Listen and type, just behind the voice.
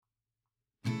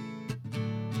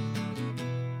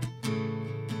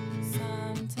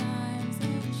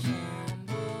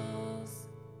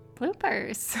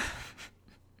Bloopers.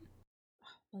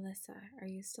 Melissa, are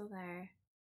you still there?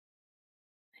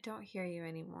 I don't hear you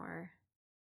anymore.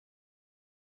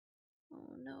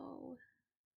 Oh no.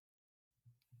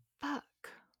 Fuck.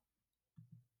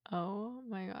 Oh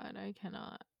my god, I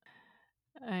cannot.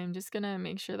 I'm just gonna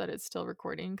make sure that it's still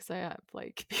recording because I have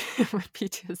like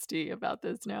PTSD about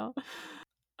this now.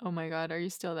 Oh my god, are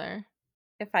you still there?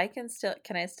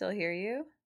 Can I still hear you?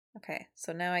 Okay,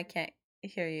 so now I can't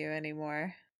hear you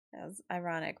anymore. That was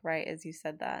ironic, right, as you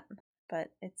said that. But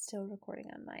it's still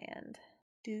recording on my end.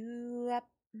 Do-up,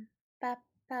 bap,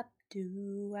 bap,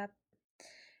 do-up.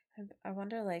 I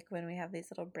wonder, like, when we have these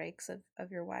little breaks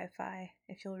of your Wi-Fi,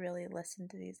 if you'll really listen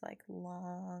to these, like,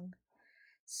 long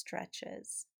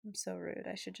stretches. I'm so rude.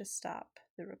 I should just stop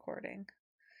the recording.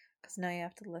 Because now you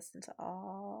have to listen to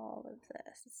all of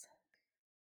this.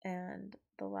 And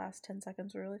the last 10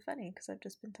 seconds were really funny because I've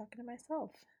just been talking to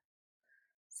myself.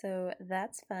 So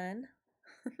that's fun.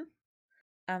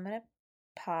 I'm going to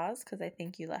pause because I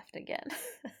think you left again.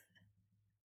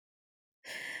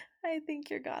 I think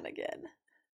you're gone again.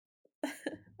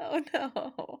 Oh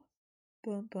no.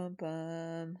 Bum bum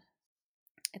bum.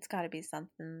 It's got to be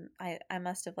something. I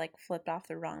must have like flipped off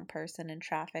the wrong person in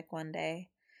traffic one day.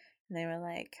 And they were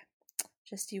like,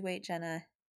 just you wait, Jenna.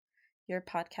 Your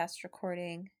podcast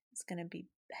recording is going to be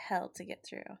hell to get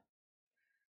through.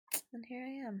 And here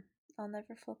I am. I'll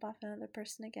never flip off another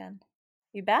person again.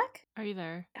 You back? Are you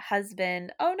there?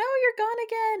 Husband. Oh no, you're gone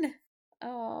again.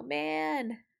 Oh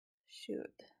man.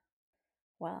 Shoot.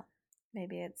 Well,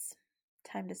 maybe it's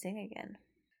time to sing again.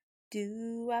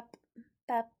 Do up,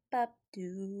 bap, bap,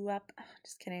 do up.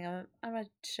 Just kidding. I'm a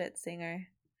shit singer.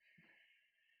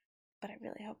 But I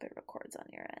really hope it records on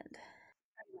your end.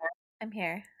 I'm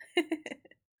here.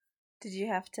 Did you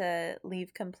have to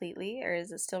leave completely or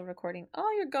is it still recording?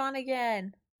 Oh, you're gone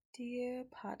again. Dear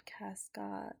podcast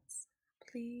gods,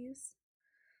 please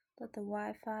let the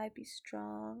Wi-Fi be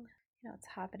strong. You know what's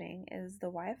happening is the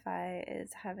Wi-Fi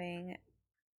is having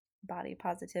body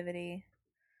positivity.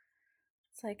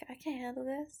 It's like, I can't handle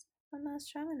this. I'm not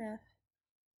strong enough.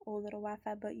 Oh, little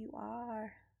Wi-Fi, but you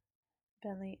are.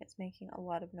 Bentley is making a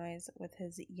lot of noise with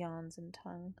his yawns and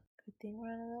tongue. Good thing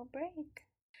we're on a little break.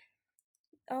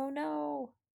 Oh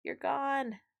no, you're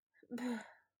gone.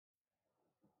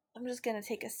 I'm just gonna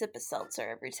take a sip of seltzer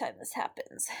every time this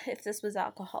happens. If this was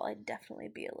alcohol, I'd definitely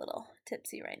be a little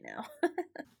tipsy right now.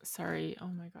 Sorry. Oh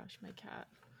my gosh, my cat.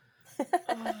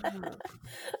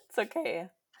 It's okay.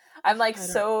 I'm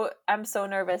so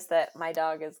nervous that my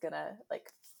dog is gonna like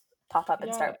pop up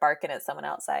and start barking at someone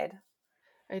outside.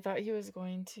 I thought he was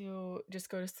going to just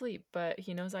go to sleep, but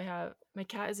he knows my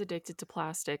cat is addicted to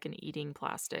plastic and eating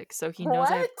plastic. So he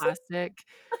knows I have plastic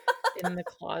in the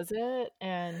closet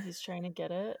and he's trying to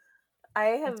get it. I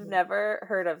have never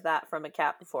heard of that from a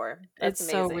cat before. That's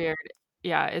amazing. So weird.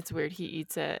 Yeah, it's weird. He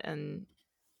eats it and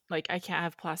like I can't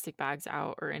have plastic bags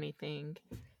out or anything.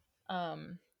 I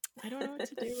don't know what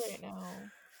to do right now.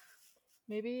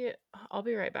 Maybe I'll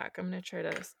be right back. I'm gonna try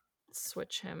to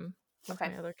switch him with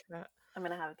my other cat. I'm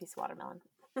gonna have a piece of watermelon.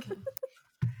 Okay.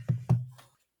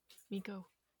 Miko,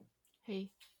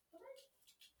 hey,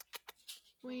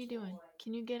 what are you doing?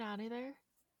 Can you get out of there?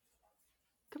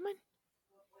 Come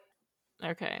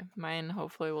on. Okay, mine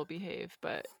hopefully will behave,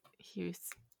 but he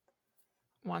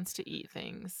wants to eat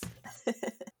things.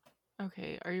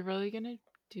 Okay, are you really gonna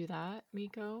do that,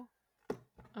 Miko?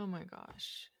 Oh my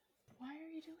gosh. Why are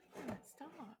you doing that?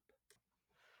 Stop.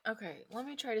 Okay, let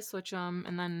me try to switch him,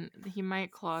 and then he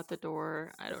might claw at the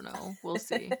door. I don't know. We'll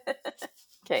see.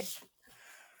 Okay.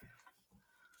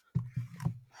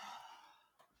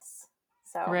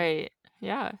 So. Right.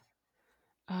 Yeah.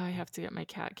 I have to get my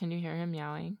cat. Can you hear him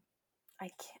meowing? I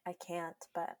can't,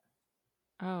 but.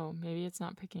 Oh, maybe it's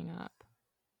not picking up.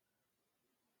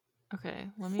 Okay,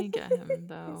 let me get him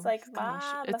though. He's like, Mom.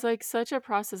 Gosh, it's like such a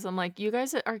process. I'm like, you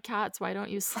guys are cats. Why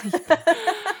don't you sleep?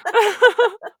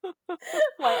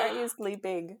 Why aren't you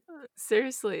sleeping?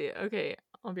 Seriously. Okay,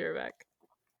 I'll be right back.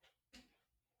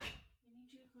 I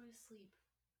need you to go to sleep.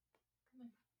 Come on.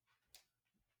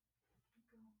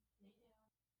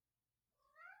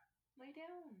 Lay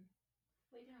down.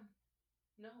 Lay down.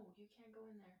 No, you can't go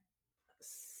in there.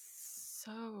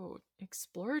 So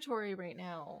exploratory right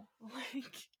now.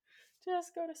 Like,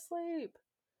 just go to sleep.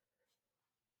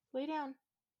 Lay down.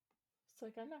 It's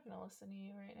like, I'm not going to listen to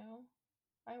you right now.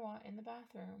 I want in the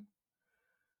bathroom.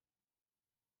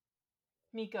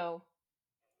 Miko.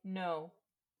 No.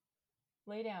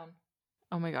 Lay down.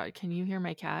 Oh my god, can you hear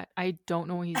my cat? I don't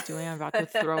know what he's doing. I'm about to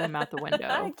throw him out the window.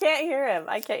 I can't hear him.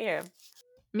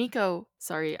 Miko.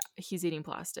 Sorry, he's eating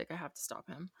plastic. I have to stop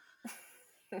him.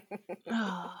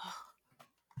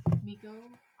 Miko,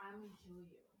 I'm gonna kill you.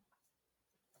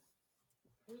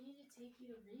 We need to take you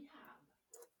to rehab.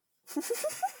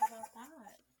 How about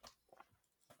that?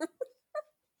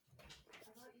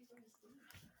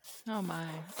 Oh my.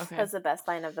 Okay. That's the best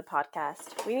line of the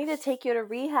podcast. We need to take you to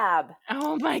rehab.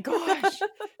 Oh my gosh.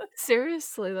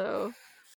 Seriously though.